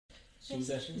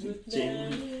Sessions with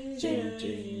Jane, Jane,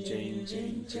 Jane, Jane,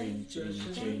 Jane, Jane,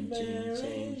 Jane, Jane,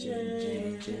 Jane, Jane,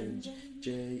 Jane, Jane,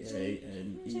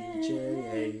 J-A-N-E,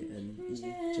 J-A-N-E,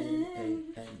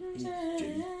 J-A-N-E,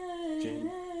 Jane,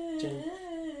 Jane, Jane.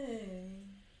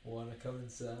 Wanna come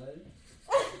inside?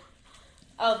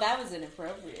 Oh, that was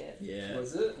inappropriate. Yeah.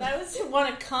 Was it? That was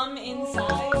wanna come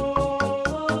inside.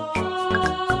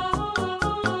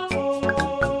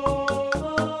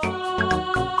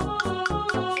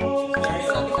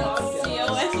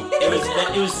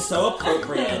 It was so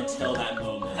appropriate until that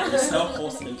moment. It was so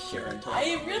wholesome and pure until that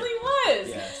It moment. really was.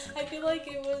 Yes. I feel like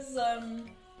it was.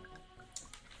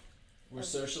 We're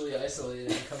socially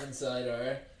isolated. Come inside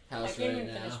our I house can't right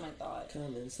even now. finish my thought.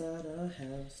 Come inside our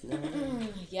house now.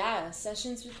 Yeah,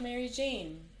 Sessions with Mary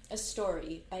Jane, a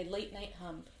story by Late Night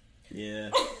Hump.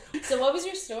 Yeah. So, what was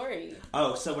your story?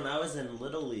 Oh, so when I was in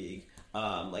Little League,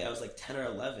 I was like 10 or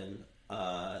 11,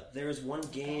 there was one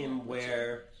game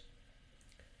where...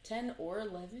 10 or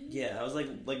 11? Yeah, I was like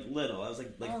little. I was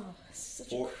like oh, such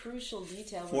four- a crucial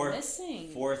detail we're missing.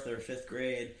 4th or 5th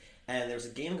grade, and there was a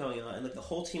game going on, and like the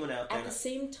whole team went out there. At the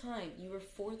same time, you were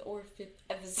 4th or 5th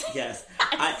at the same Yes,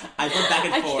 I went back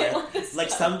and I can't forth. let this Like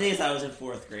go. some days I was in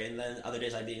 4th grade, and then other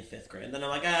days I'd be in 5th grade, and then I'm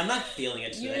like, I'm not feeling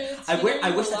it today. You're I wish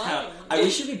teetering that's how. the I line.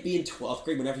 wish you could be in 12th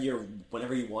grade whenever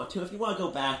you want to. If you want to go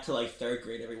back to like 3rd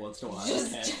grade every once in a while,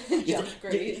 Just okay. jump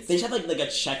grades. They just have like a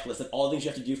checklist of all the things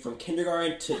you have to do from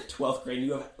kindergarten to 12th grade. And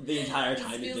you have the entire This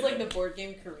time to feels do like it. the board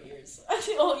game Careers.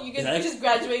 Oh, you Is that a- just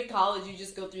graduate college, you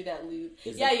just go through that loop.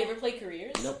 Is Yeah, it- you ever play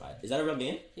Careers? Nope. Is that a real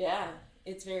game? Yeah,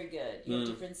 it's very good. You have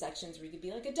Mm. different sections where you could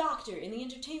be like a doctor in the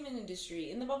entertainment industry,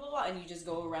 in the blah blah blah, and you just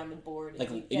go around the board and Like,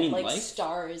 you you get mean like life?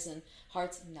 stars and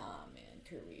hearts. Nah, man,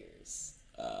 Careers.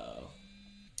 Oh.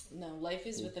 No, life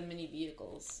is with the mini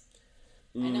vehicles.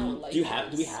 I know what life Do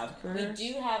we is. have careers?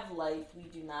 We do have life. We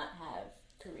do not have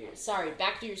careers. Sorry,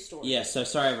 back to your story. Yeah, so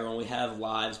sorry everyone, we have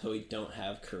lives, but we don't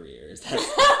have careers. That's,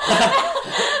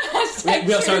 Hashtag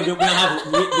we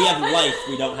have life,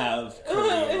 we don't have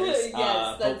careers.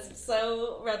 Yes, that's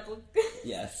so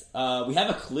Yes. We have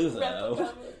a clue though.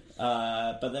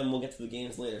 replicable. But then we'll get to the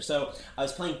games later. So I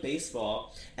was playing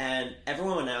baseball, and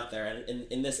everyone went out there. And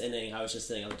in this inning, I was just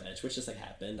sitting on the bench, which just like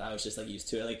happened. I was just like used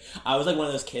to it. Like I was like one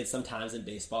of those kids sometimes in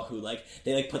baseball who like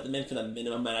they like put them in for the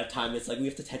minimum amount of time. It's like we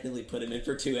have to technically put them in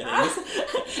for 2 innings,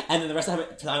 and then the rest of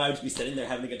the time I would just be sitting there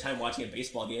having a good time watching a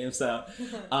baseball game. So,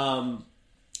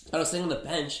 I was sitting on the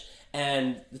bench.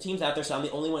 And the team's out there, so I'm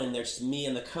the only one in there, just me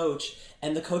and the coach.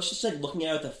 And the coach is just like looking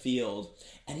out at the field,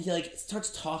 and he like starts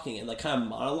talking and like kind of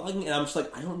monologuing. And I'm just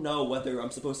like, I don't know whether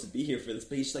I'm supposed to be here for this,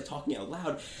 but he's just like talking out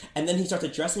loud. And then he starts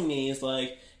addressing me. He's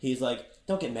like,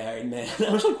 don't get married, man. And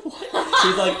I was like, what?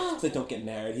 He's like, don't get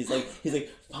married. He's like,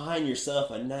 find yourself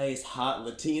a nice hot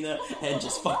Latina and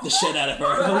just fuck the shit out of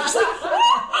her. And I was just like,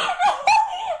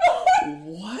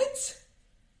 what?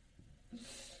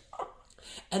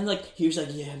 And like he was like,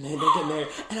 "Yeah, man, don't get married."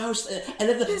 And I was, and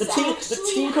then the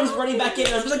team comes running back in,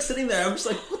 and I'm just like sitting there. I'm just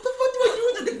like, "What the fuck do I do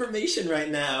with that information right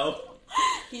now?"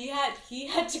 He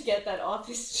had to get that off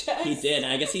his chest. He did,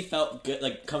 and I guess he felt good,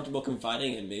 like comfortable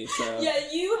confiding in me. So Yeah,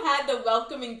 you had the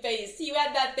welcoming face. You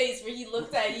had that face where he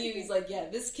looked at you. He's like, "Yeah,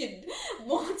 this kid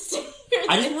wants to hear this."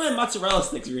 I just wanted mozzarella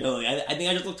sticks. Really, I think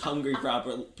I just looked hungry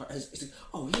properly. He's like,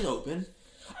 "Oh, he's open."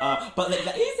 But like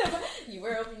that, He said, you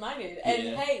were open-minded, and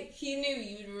Yeah. hey, he knew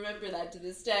you'd remember that to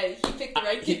this day. He picked the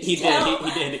right kid he to tell.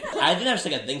 did. I think that was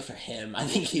like a thing for him. I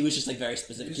think he was just like very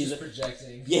specific. He's He's just like,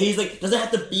 projecting. yeah, he's like, doesn't have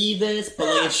to be this, but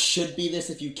like it should be this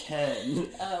if you can.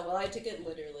 Well, I took it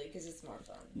literally because it's more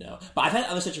fun. No, but I've had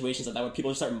other situations like that where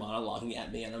people just start monologuing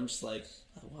at me, and I'm just like,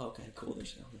 oh, well, okay, cool.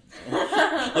 There's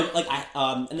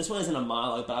and this one isn't a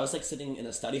monologue, but I was like sitting in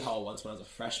a study hall once when I was a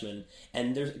freshman,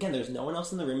 and there's no one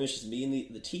else in the room. It was just me and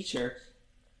the teacher.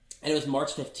 And it was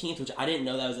March 15th, which I didn't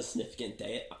know that was a significant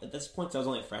day. At this point, 'cause I was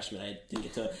only a freshman, I didn't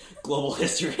get to global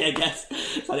history, I guess.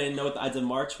 So I didn't know what the Ides of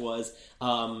March was.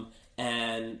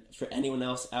 And for anyone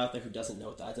else out there who doesn't know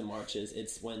what the Ides of March is,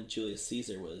 it's when Julius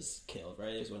Caesar was killed,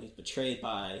 right? It was when he was betrayed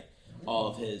by all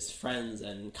of his friends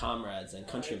and comrades and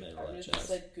countrymen. I would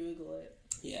just like Google it.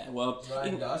 Yeah, well,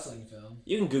 Ryan Gosling film.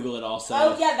 you can Google it also.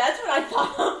 Oh yeah, that's what I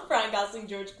thought of. Ryan Gosling,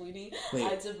 George Clooney, Wait.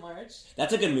 Ides of March.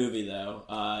 That's a good movie, though.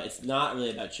 It's not really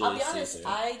about I'll be Julius honest, Caesar.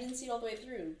 I didn't see it all the way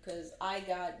through because I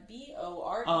got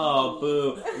BOR. Oh,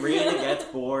 boo. Really gets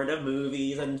bored of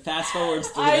movies and fast forwards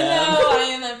through I them. know, I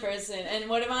am that person. And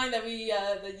what am I that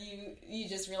that you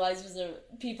just realized was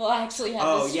people actually have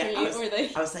Oh, this yeah, street where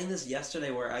they... I was saying this yesterday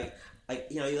where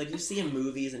you see in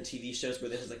movies and TV shows where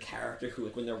there's a character who,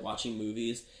 like, when they're watching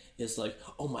movies, is like,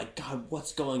 oh my god,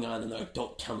 what's going on? And they're like,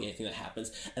 don't tell me anything that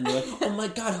happens. And they're like, oh my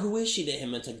god, who is she to him?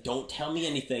 And it's like, don't tell me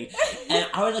anything. And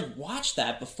I would like watch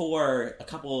that before a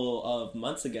couple of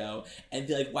months ago and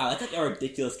be like, wow, that's like a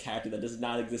ridiculous character that does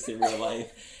not exist in real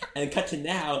life. And cut to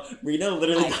now, Reno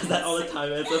literally does that all the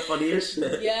time, and it's the funniest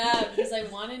shit. Yeah, because I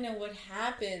want to know what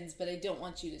happens, but I don't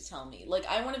want you to tell me. Like,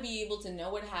 I want to be able to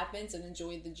know what happens and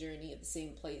enjoy the journey at the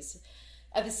same place,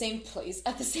 at the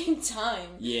same time.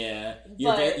 Yeah,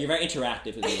 you're very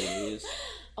interactive with the movies.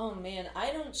 Oh man,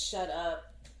 I don't shut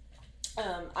up.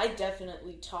 I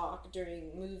definitely talk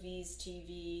during movies,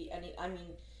 TV. I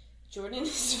mean, Jordan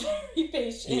is very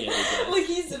patient. Yeah, like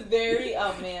he's very.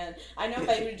 Oh man, I know if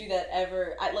I were to do that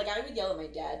ever, I would yell at my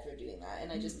dad for doing that,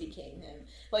 and I just became him.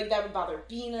 Like that would bother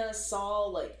Bina,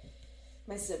 Saul, like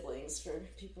my siblings, for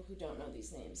people who don't know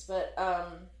these names, but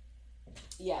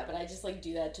yeah, but I just like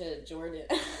do that to Jordan.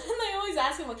 And I always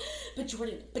ask him like, but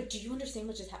Jordan, but do you understand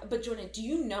what just happened? But Jordan, do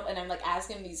you know? And I'm like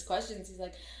asking him these questions. He's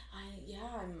like,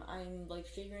 I'm like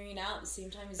figuring it out at the same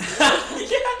time as you.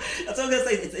 Yeah, that's what I was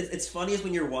gonna say. It's funniest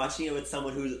when you're watching it with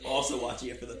someone who's also watching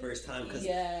it for the first time. Cause,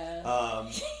 yeah.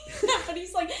 But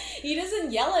he's like, he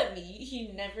doesn't yell at me.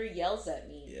 He never yells at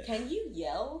me. Yeah. Can you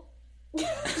yell?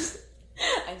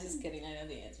 I'm just kidding. I know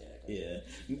the answer. Yeah,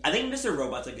 I think Mr.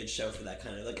 Robot's a good show for that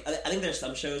kind of like. I think there's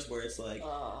some shows where it's like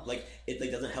it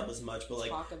like doesn't help as much, but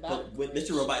like with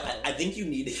Mr. Robot, I think you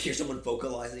need to hear someone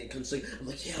vocalizing it. Cause like I'm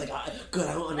like, yeah, like good.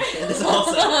 I don't understand this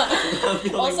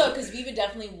also. Also, because we would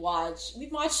definitely watch. We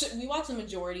watch the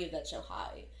majority of that show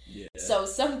high. Yeah. So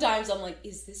sometimes I'm like,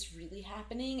 is this really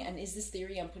happening? And is this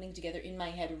theory I'm putting together in my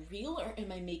head real, or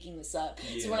am I making this up?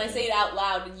 Yeah. So when I say it out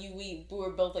loud, and we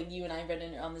were both like, you and I read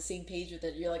it on the same page with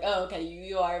it, you're like, oh, okay,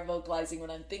 you are vocalizing what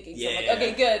I'm thinking. So I'm like,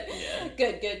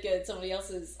 okay, good. Somebody else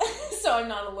is. So I'm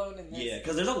not alone in this. Yeah,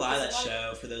 because there's a lot of that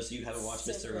show, for those of you who haven't watched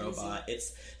Mr. Robot,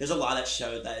 there's a lot of that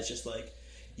show that is just like,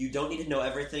 you don't need to know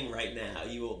everything right now.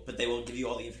 But they will give you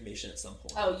all the information at some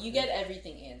point. Oh, you get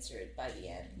everything answered by the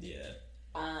end. Yeah.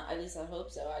 At least I hope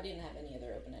so. I didn't have any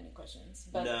other open-ended questions.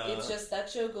 But It's just that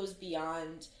show goes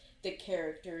beyond the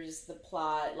characters, the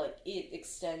plot. Like, it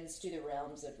extends to the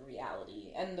realms of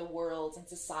reality and the worlds and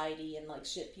society and, like,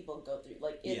 shit people go through.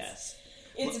 Like,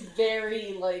 it's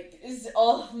very, like, it's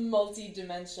all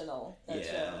multi-dimensional, that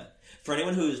show. For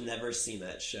anyone who's never seen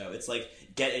that show, it's like,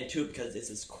 get into it because it's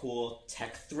this cool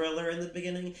tech thriller in the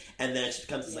beginning, and then it just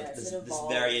becomes this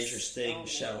very interesting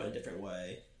show in a different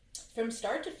way. From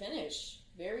start to finish.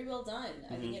 Very well done.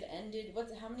 I think it ended.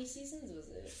 How many seasons was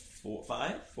it?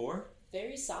 4.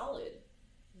 Very solid.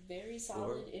 Very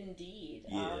solid indeed.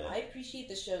 Yeah. I appreciate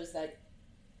the shows that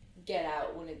get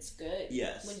out when it's good.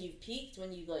 Yes. When you've peaked,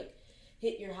 when you like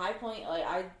hit your high point.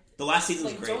 The last season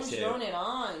was great too. Don't drone it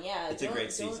on. Yeah. It's a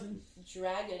great season. Don't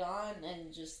drag it on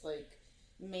and just like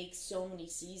make so many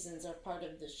seasons are part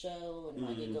of the show and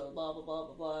like it go blah blah blah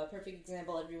blah blah. Perfect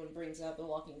example everyone brings up in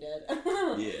Walking Dead.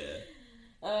 Yeah.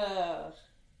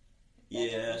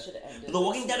 But The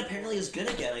Walking Dead apparently is good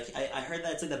again. I heard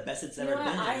that it's like the best it's ever been.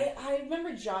 I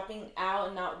remember dropping out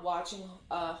and not watching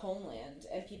Homeland,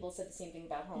 and people said the same thing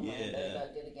about Homeland, that it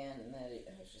got good again, and that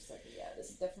I was just like,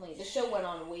 this show went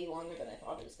on way longer than I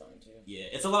thought it was going to. Yeah,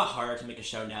 it's a lot harder to make a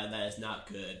show now that is not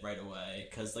good right away,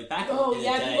 because like back in the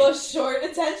day... people have short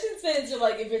attention spans are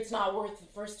like, if it's not worth the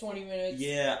first 20 minutes...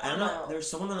 Yeah, I don't know. There was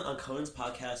someone on Cohen's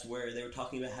podcast where they were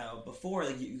talking about how before,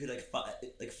 like, you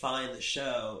could find the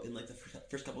show in like the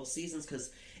first couple of seasons,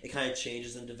 because it kind of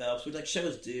changes and develops, which like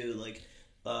shows do, like,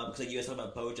 because like you guys talk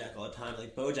about BoJack all the time.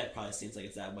 Like BoJack probably seems like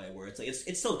it's that way, where it's like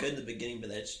it's still good in the beginning, but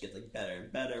then it just gets like better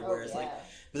and better. Whereas like,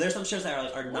 but there's some shows that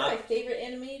are not. One of my favorite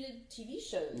animated TV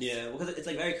shows. Yeah, because it's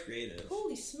like very creative.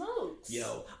 Holy smokes!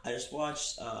 Yo, I just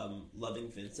watched Loving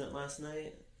Vincent last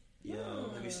night. Yo,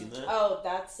 have you seen that? Oh,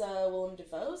 that's Willem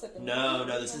Dafoe's at the No,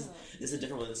 this is a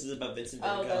different one. This is about Vincent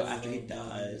Van Gogh after he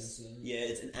dies. Yeah,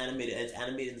 it's animated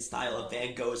in the style of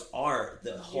Van Gogh's art.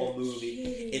 The whole movie,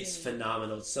 it's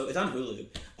phenomenal. So it's on Hulu.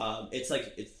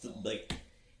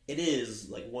 It is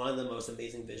like one of the most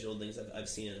amazing visual things I've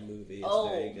seen in a movie. It's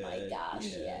very good. My gosh,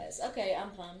 yes. Okay,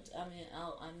 I'm pumped. I mean,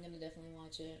 I'm gonna definitely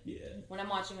watch it. Yeah. What I'm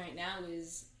watching right now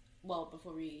is,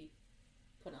 before we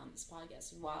put on this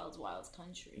podcast, Wild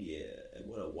Country. Yeah, and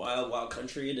what a wild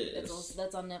country it is.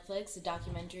 That's on Netflix, a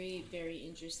documentary, very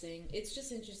interesting. It's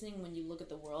just interesting when you look at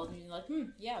the world and you're like,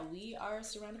 we are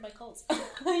surrounded by cults.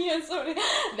 So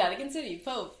Vatican City,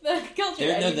 Pope, the culture,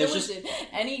 religion,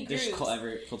 any groups. There's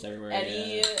cults everywhere.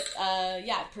 Any,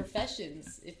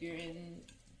 professions, if you're in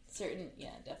certain,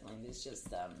 definitely. There's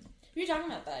just, we were talking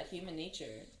about that, human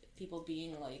nature, people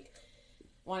being like,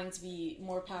 wanting to be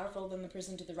more powerful than the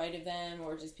person to the right of them,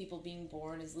 or just people being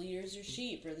born as leaders or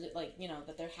sheep, or like, you know,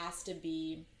 that there has to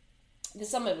be, the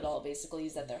sum of it all basically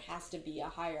is that there has to be a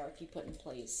hierarchy put in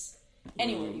place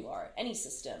anywhere you are, any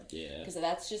system. Yeah. Because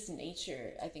that's just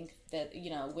nature. I think that,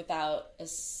 you know, without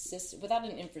without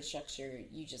an infrastructure,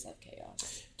 you just have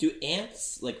chaos. Do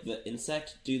ants, like the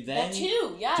insect, do they? That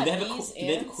too, yeah. Do they have bees, do they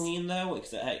have a ants. queen though?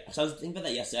 Because I was thinking about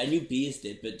that yesterday. I knew bees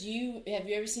did, but Have you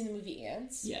ever seen the movie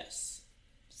Ants? yes.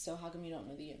 So how come you don't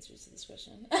know the answers to this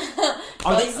question?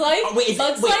 Are Bugs Life?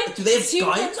 Bugs Life? Do they have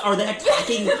Super- guns? Are they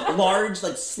attacking large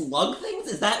like slug things?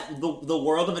 Is that the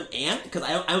world of an ant? Because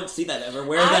I don't see that ever.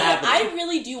 Where is that happening? I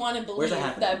really do want to Where's believe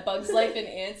that that Bugs Life and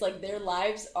ants, like, their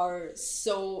lives are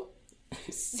so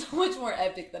much more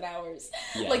epic than ours.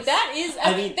 Yes. Like, that is,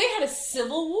 I mean- they had a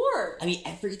civil war. I mean,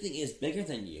 everything is bigger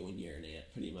than you when you're an ant,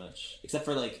 pretty much, except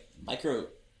for like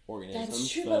microorganisms. That's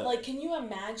true, but like, can you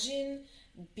imagine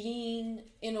being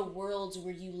in a world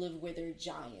where you live where there are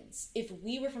giants? If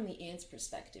we were from the ants'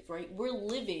 perspective, right? We're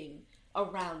living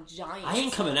around giants. I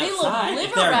ain't coming They outside live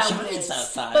if there are around giants this.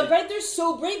 outside. But right, they're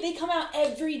so brave. They come out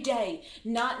every day,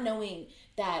 not knowing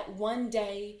that one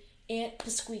day Aunt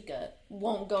Pasquika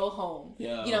won't go home.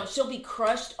 Yeah. You know, she'll be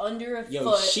crushed under a Yo,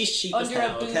 foot. she's cheap as under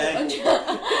hell, a boot. okay?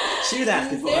 She was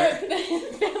asking for it.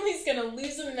 Their family's gonna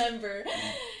lose a member.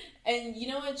 And you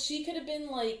know what? She could have been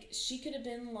like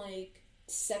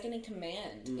second in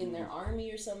command in their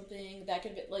army or something. That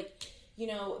could have been like, you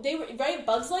know, they were right.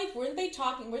 Bugs Life, weren't they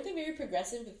very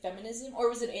progressive with feminism, or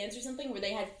was it ants or something where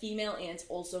they had female ants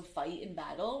also fight in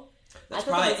battle? That's I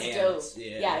thought that probably was ants. dope.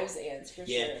 Yeah. It was ants for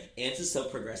Yeah, sure. ants is so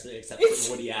progressive, except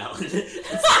for Woody Allen.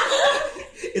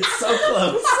 It's so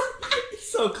close.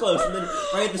 It's so close. And then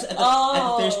right at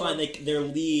the finish line, their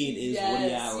lead is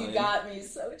Woody Allen. You got me.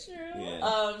 So true. Yeah.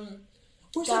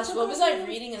 Gosh, what was I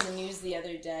reading in the news the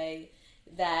other day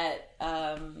that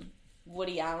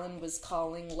Woody Allen was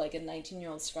calling like a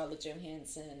 19-year-old Scarlett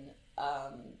Johansson?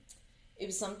 It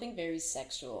was something very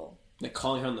sexual. Like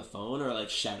calling her on the phone or like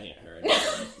shouting at her?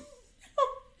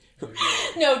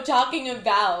 No, talking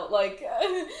about like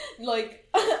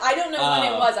I don't know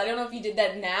when it was. I don't know if he did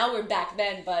that now or back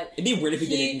then, but it'd be weird if he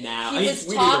did it now. He was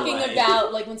talking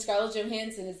about like when Scarlett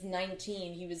Johansson is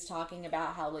 19. He was talking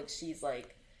about how like she's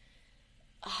like,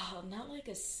 not like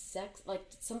a sex, like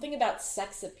something about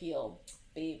sex appeal.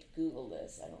 Babe, Google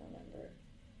this. I don't remember.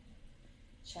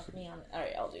 Check me on. All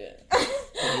right, I'll do it.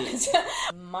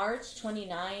 March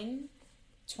 29,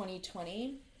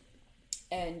 2020.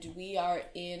 And we are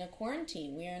in a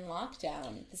quarantine. We are in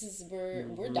lockdown.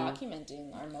 We're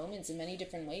documenting our moments in many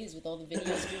different ways with all the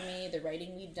videos we made, the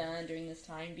writing we've done during this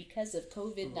time because of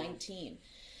COVID-19.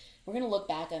 We're gonna look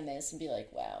back on this and be like,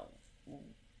 wow,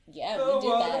 yeah, we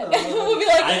did that. we'll be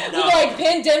like,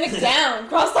 pandemic down.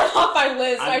 Cross that off our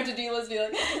list, our to-do list. Be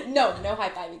like, no high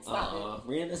fiving. Stop it.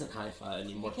 Rihanna doesn't high five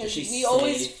anymore because she's we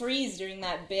always freeze during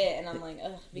that bit, and I'm like,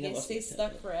 ugh, we can stay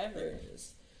stuck forever. There it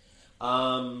is.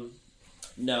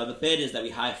 No, the bit is that we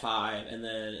high five, and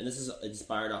this is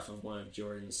inspired off of one of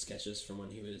Jordan's sketches from when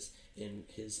he was in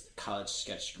his college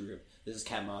sketch group. This is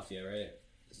Cat Mafia, right?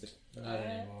 Not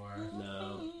anymore.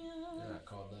 No. They're not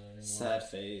called that anymore. Sad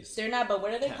face. They're not, but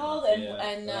what are they Cat called? Mafia.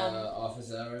 And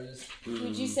Office Hours.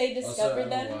 who'd you say discovered also,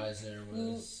 them? Emma Weisner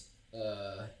was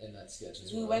in that sketch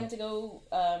as well. Who went to go?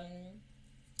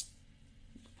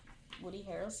 Woody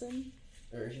Harrelson.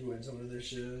 Or he went to one of their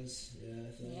shows. Yeah,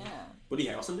 I think. Yeah. Woody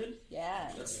Harrelson did?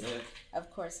 Yeah. That's sick. Of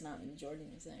course not. And Jordan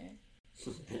was there.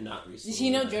 And not recently. Did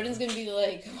you know Jordan's gonna be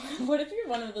like, what if you're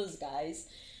one of those guys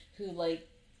who like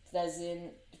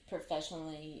doesn't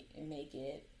professionally make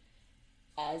it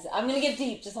as I'm gonna get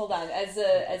deep. Just hold on. As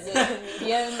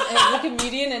a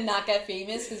comedian, and not get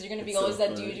famous because you're gonna be It's always so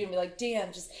that funny. dude. You're gonna be like,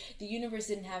 damn, just the universe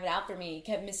didn't have it out for me. It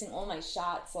kept missing all my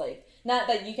shots. Like, not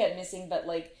that you kept missing, but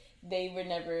like they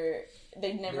never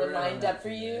lined up for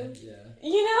you. Yeah.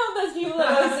 You know, those people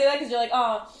that always say that because you're like,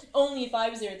 oh, only if I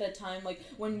was there at that time. Like,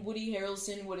 when Woody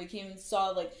Harrelson would have came and saw,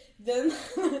 like, then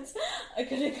I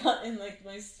could have gotten, like,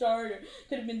 my start, or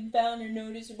could have been found or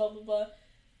noticed, or blah, blah, blah.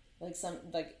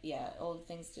 Like, yeah, all the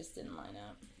things just didn't line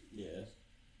up. Yeah.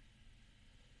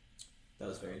 That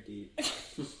was very deep.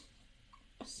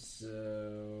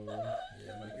 So,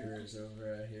 yeah, my career's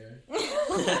over out here.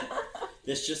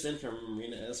 This just in from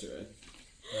Marina Ezra.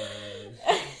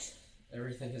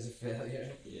 Everything is a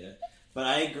failure. Yeah. But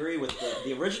I agree with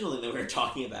the original thing that we were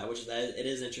talking about, which is that it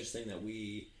is interesting that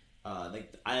we, I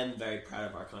am very proud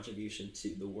of our contribution to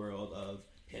the world of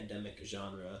pandemic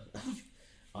genre of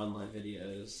online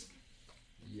videos.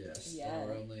 Yes, Yeah. and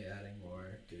we're only adding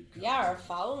more good content. Yeah, our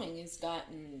following has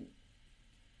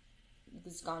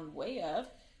gone way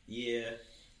up. Yeah.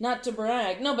 Not to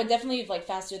brag. No, but definitely, like,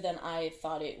 faster than I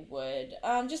thought it would.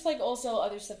 Just, like, also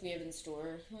other stuff we have in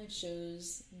store. Like,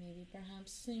 shows, maybe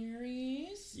perhaps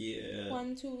series. Yeah.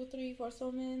 1, 2, 3, 4,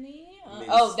 so many. Maybe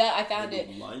That, I found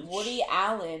it. lunch? Woody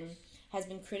Allen has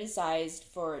been criticized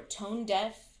for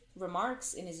tone-deaf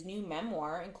remarks in his new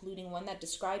memoir, including one that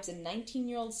describes a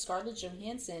 19-year-old Scarlett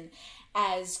Johansson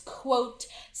as, quote,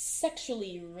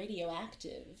 sexually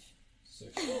radioactive.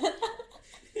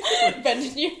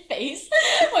 Bending your face.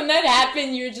 When that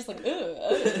happened, you were just like,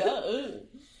 ooh.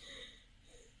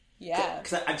 Yeah.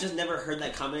 Because I've just never heard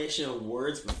that combination of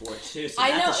words before, too, so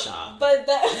I that's know, a shock. but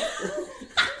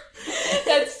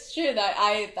that's true. That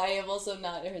I have also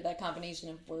not heard that combination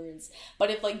of words.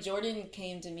 But if, like, Jordan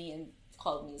came to me and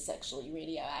called me sexually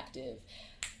radioactive,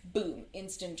 boom,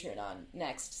 instant turn on.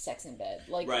 Next, sex in bed.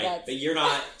 Like, right, that's, but you're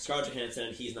not Scarlett Johansson,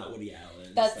 and he's not Woody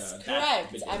Allen. That's so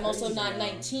correct. That's I'm also not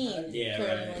 19 Yeah,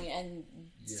 currently, right. and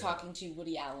talking to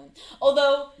Woody Allen.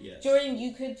 Although, Yes. Jordan,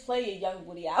 you could play a young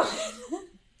Woody Allen.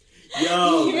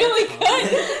 Yo! You really could.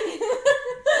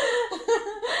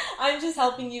 I'm just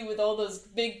helping you with all those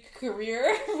big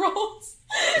career roles.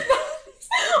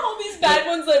 All these bad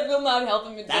ones that will not help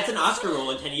him. That's an Oscar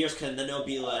role in 10 years, because then they'll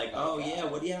be like, oh yeah,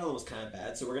 Woody Allen was kind of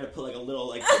bad, so we're going to put like a little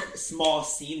like small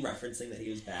scene referencing that he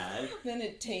was bad. Then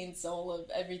it taints all of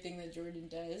everything that Jordan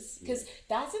does. Because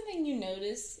that's the thing you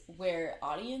notice where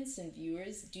audience and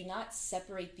viewers do not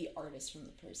separate the artist from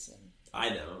the person.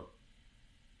 I know.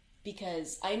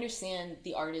 Because I understand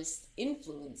the artist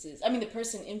influences, the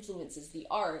person influences the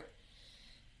art,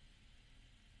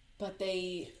 but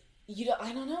I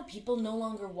don't know, people no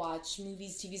longer watch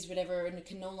movies, TVs, whatever, and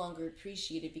can no longer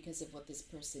appreciate it because of what this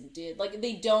person did. Like,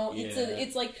 they don't,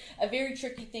 it's like a very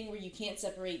tricky thing where you can't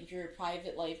separate your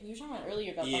private life. We were talking about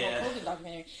earlier about the Hulk Hogan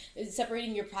documentary. It's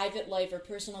separating your private life or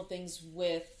personal things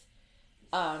with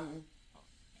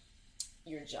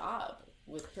your job.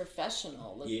 With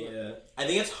professional. I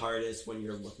think it's hardest when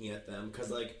you're looking at them, because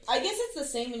like... I guess it's the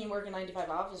same when you work a 9-to-5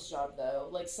 office job, though.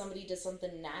 Like, somebody does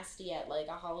something nasty at, like,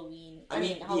 a Halloween... I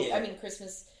mean,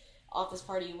 Christmas office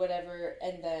party, whatever,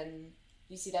 and then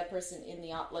you see that person in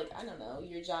the... Like, I don't know,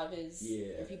 your job is...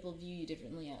 Or people view you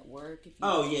differently at work. If you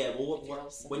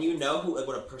when you know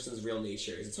what a person's real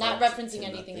nature is... It's not referencing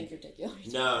anything in particular.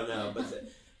 No,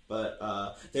 but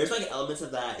there's like elements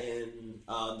of that in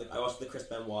I watched the Chris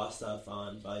Benoit stuff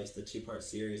on Vice, the 2-part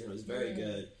series, and it was very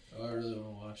good. Oh, I really want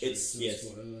to watch it.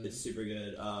 It's super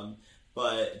good.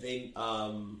 But they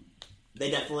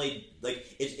definitely like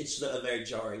it's just a very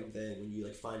jarring thing when you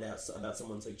like find out about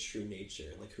someone's like true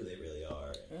nature, like who they really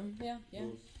are. Yeah,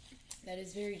 that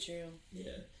is very true.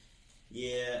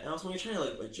 Yeah, and also when you're trying to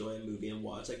like enjoy a movie and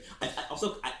watch, like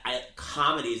I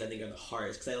comedies I think are the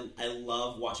hardest, because I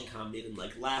love watching comedies and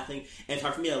like laughing, and it's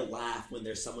hard for me to laugh when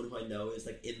there's someone who I know is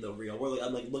like in the real world. Like,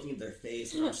 I'm like looking at their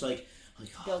face and I'm just like oh,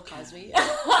 Bill Cosby.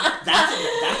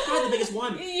 that's probably the biggest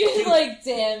one. You're like,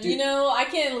 damn, I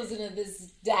can't listen to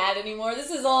this dad anymore. This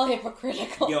is all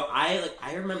hypocritical. Yo, I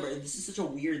remember, and this is such a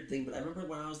weird thing, but I remember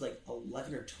when I was like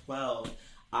 11 or 12.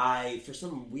 I, for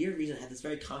some weird reason, had this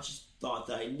very conscious thought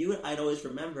that I knew I'd always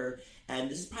remember,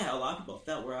 and this is probably how a lot of people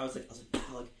felt, where I was like, wow,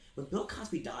 like, when Bill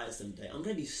Cosby dies someday, I'm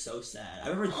gonna be so sad. I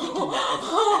remember thinking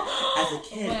that as a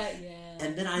kid,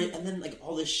 and then like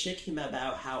all this shit came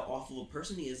about how awful a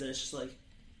person he is, and it's just like,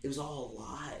 it was all a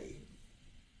lie.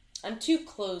 I'm too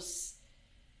close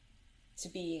to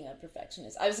being a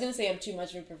perfectionist. I was going to say I'm too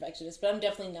much of a perfectionist, but I'm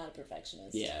definitely not a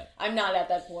perfectionist. Yeah. I'm not at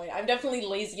that point. I'm definitely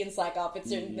lazy and slack off at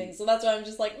certain things, so that's why I'm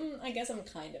just like, I guess I'm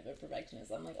kind of a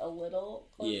perfectionist. I'm like a little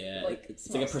close. Yeah, like, it's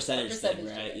like a percentage thing,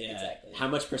 right? Thing. Yeah. Exactly. How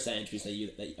much percentage would you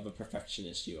say that of a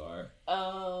perfectionist you are?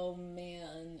 Oh,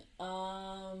 man.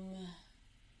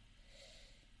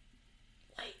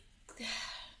 Like,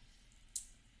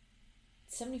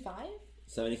 75?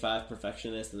 75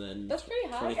 perfectionist, and then that's pretty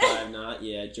high. 25 not.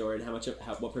 Yeah, Jordan,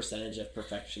 what percentage of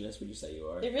perfectionist would you say you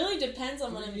are? It really depends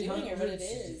on what I'm doing or what it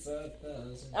is.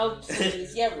 365,000. Oh,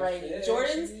 please, yeah, right.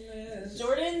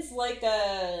 Jordan's like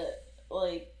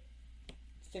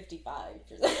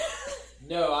 55%.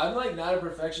 No, I'm like not a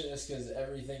perfectionist because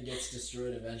everything gets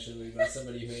destroyed eventually by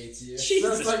somebody who hates you.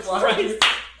 Jesus so it's like, Christ.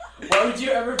 why would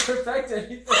you ever perfect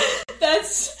anything?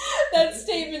 That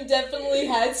statement definitely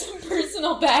had some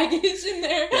personal baggage in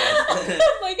there. Yes.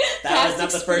 Like, that was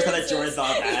not the first time that Jordan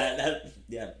thought that.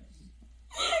 Yeah.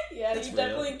 Yeah, That's you real.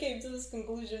 definitely came to this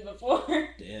conclusion before.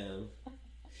 Damn.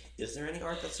 Is there any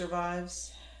art that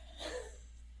survives?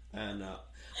 I don't know.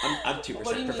 I'm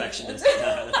 2% perfectionist.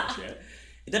 No, that's true.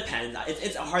 It depends.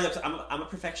 It's hard. I'm a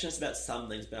perfectionist about some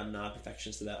things, but I'm not a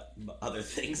perfectionist about other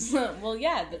things. Well,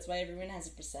 yeah, that's why everyone has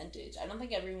a percentage. I don't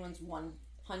think everyone's 100%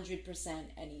 100%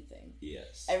 anything.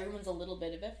 Yes. Everyone's a little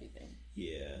bit of everything.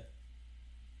 Yeah.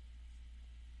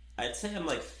 I'd say I'm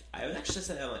like. I would actually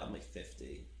say I'm like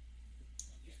 50.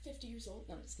 You're 50 years old?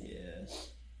 No, I'm just kidding. Yeah.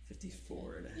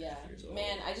 54 and a half Yeah. years old.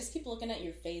 Man, I just keep looking at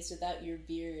your face without your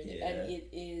beard, Yeah. and it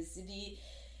is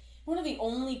one of the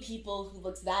only people who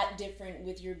looks that different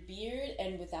with your beard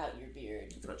and without your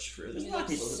beard. That's not true. There's a You lot of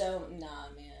look people. so nah,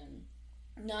 man.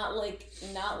 Not like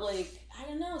I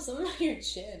don't know. Something about your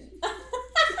chin.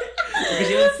 Because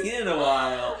you haven't seen it in a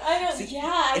while. I don't. See, yeah,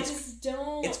 I it's- just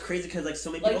don't. It's crazy because like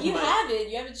so many people. like you who have it.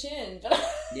 You have a chin, but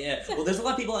Yeah. Well, there's a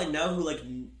lot of people I know who like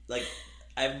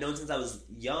I've known since I was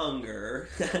younger,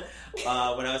 when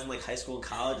I was in like high school and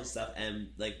college and stuff. And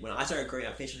like when I started growing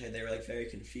out facial hair, they were like very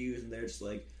confused and they're just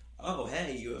like, "Oh,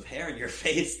 hey, you have hair in your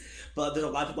face." But there's a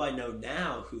lot of people I know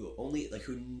now who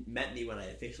who met me when I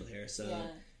had facial hair, so yeah.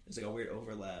 there's like a weird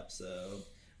overlap. So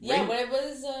Yeah, what it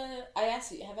was, I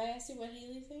asked you, have I asked you what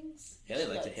Haley thinks? Haley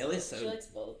likes it. Haley's She so likes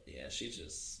both. yeah, she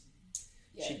just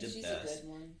Yeah, she did she's best. a good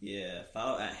one. Yeah,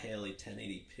 follow at Haley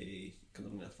 1080p because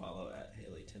I'm gonna follow at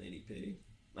Haley 1080p.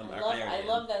 I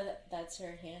love that that's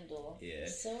her handle. Yeah.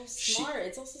 So smart.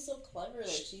 It's also so clever. Like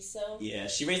she's so Yeah,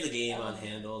 she raised the game on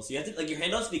handles. You have to your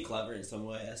handle has to be clever in some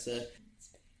way.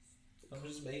 I'm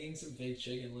just making some fake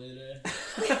chicken later.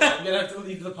 I'm gonna have to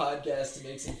leave the podcast to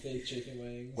make some fake chicken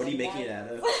wings. What are you making it out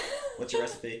of? What's your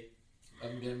recipe?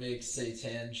 I'm gonna make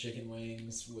seitan chicken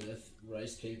wings with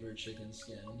rice paper chicken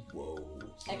skin. Whoa.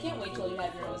 I can't wait till you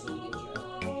have your own vegan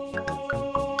show.